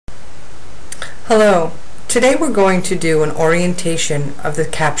Hello. Today we're going to do an orientation of the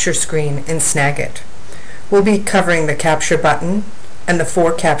capture screen in Snagit. We'll be covering the capture button and the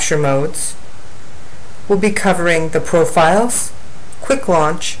 4 capture modes. We'll be covering the profiles, quick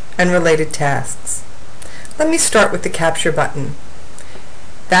launch, and related tasks. Let me start with the capture button.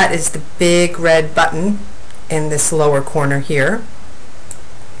 That is the big red button in this lower corner here.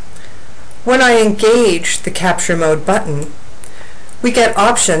 When I engage the capture mode button, we get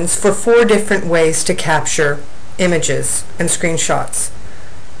options for 4 different ways to capture images and screenshots.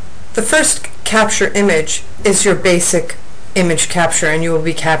 The first capture image is your basic image capture, and you will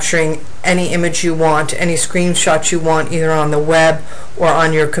be capturing any image you want, any screenshot you want, either on the web or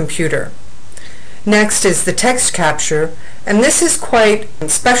on your computer. Next is the text capture, and this is quite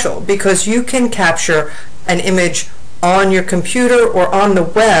special because you can capture an image on your computer or on the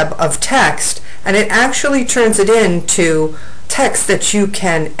web of text, and it actually turns it into text that you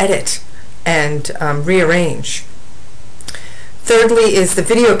can edit and rearrange. Thirdly is the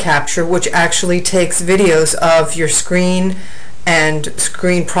video capture, which actually takes videos of your screen and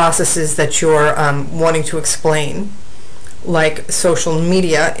screen processes that you're wanting to explain, like social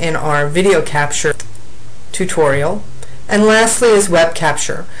media in our video capture tutorial. And lastly is web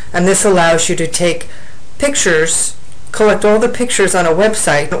capture, and this allows you to take pictures, collect all the pictures on a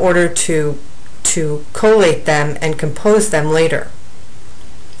website in order to collate them and compose them later.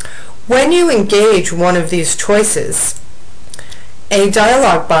 When you engage one of these choices, a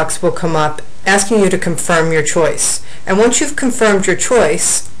dialog box will come up asking you to confirm your choice. And once you've confirmed your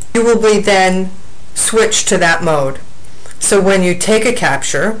choice, you will be then switched to that mode. So when you take a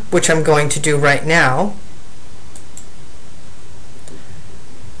capture, which I'm going to do right now,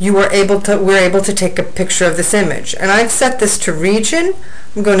 we're able to take a picture of this image. And I've set this to region.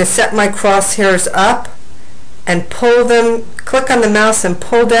 I'm going to set my crosshairs up and pull them, click on the mouse and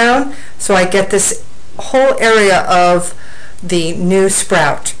pull down so I get this whole area of the new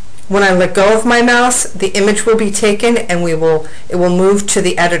sprout. When I let go of my mouse, the image will be taken and it will move to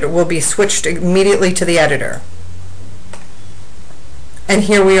the editor. Will be switched immediately to the editor. And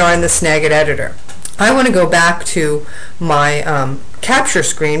here we are in the Snagit editor. I want to go back to my capture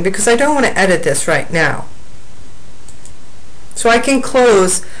screen because I don't want to edit this right now. So I can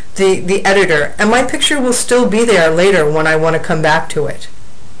close the editor, and my picture will still be there later when I want to come back to it.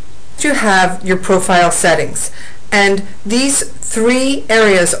 You have your profile settings, and these 3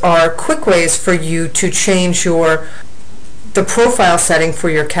 areas are quick ways for you to change the profile setting for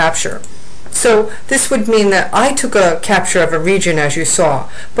your capture. So this would mean that I took a capture of a region, as you saw,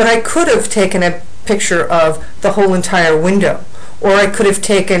 but I could have taken a picture of the whole entire window, or I could have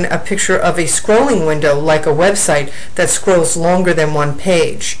taken a picture of a scrolling window like a website that scrolls longer than one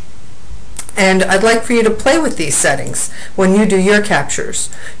page. And I'd like for you to play with these settings when you do your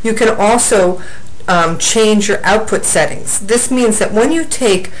captures. You can also change your output settings. This means that when you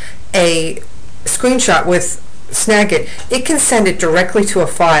take a screenshot with Snagit, it can send it directly to a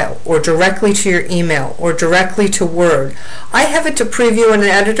file, or directly to your email, or directly to Word. I have it to preview in an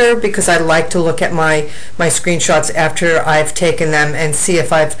editor because I like to look at my screenshots after I've taken them and see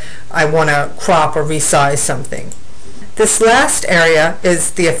if I want to crop or resize something. This last area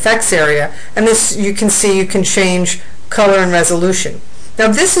is the effects area, and this you can see you can change color and resolution. Now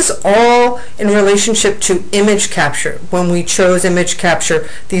this is all in relationship to image capture. When we chose image capture,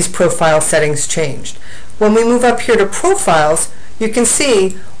 these profile settings changed. When we move up here to profiles, you can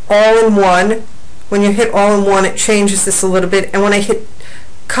see all in one. When you hit all in one, it changes this a little bit, and when I hit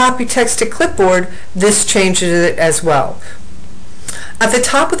copy text to clipboard, this changes it as well. At the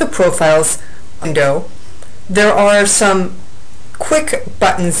top of the profiles window, there are some quick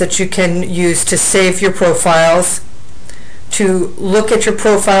buttons that you can use to save your profiles, to look at your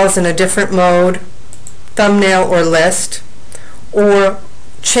profiles in a different mode, thumbnail or list, or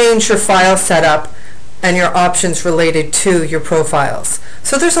change your file setup and your options related to your profiles.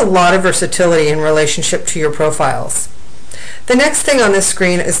 So there's a lot of versatility in relationship to your profiles. The next thing on this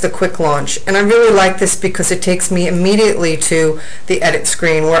screen is the quick launch, and I really like this because it takes me immediately to the edit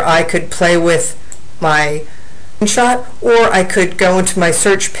screen where I could play with my screenshot, or I could go into my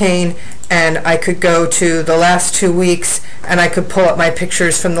search pane and I could go to the last 2 weeks and I could pull up my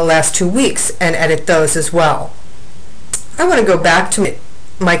pictures from the last 2 weeks and edit those as well. I want to go back to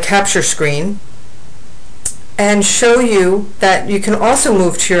my capture screen and show you that you can also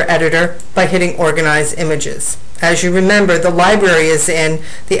move to your editor by hitting Organize Images. As you remember, the library is in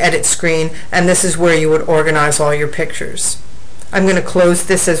the edit screen, and this is where you would organize all your pictures. I'm going to close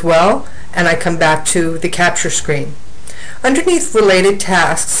this as well, and I come back to the capture screen. Underneath related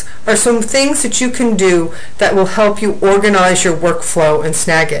tasks are some things that you can do that will help you organize your workflow in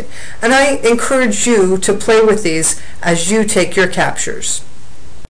Snagit. And I encourage you to play with these as you take your captures.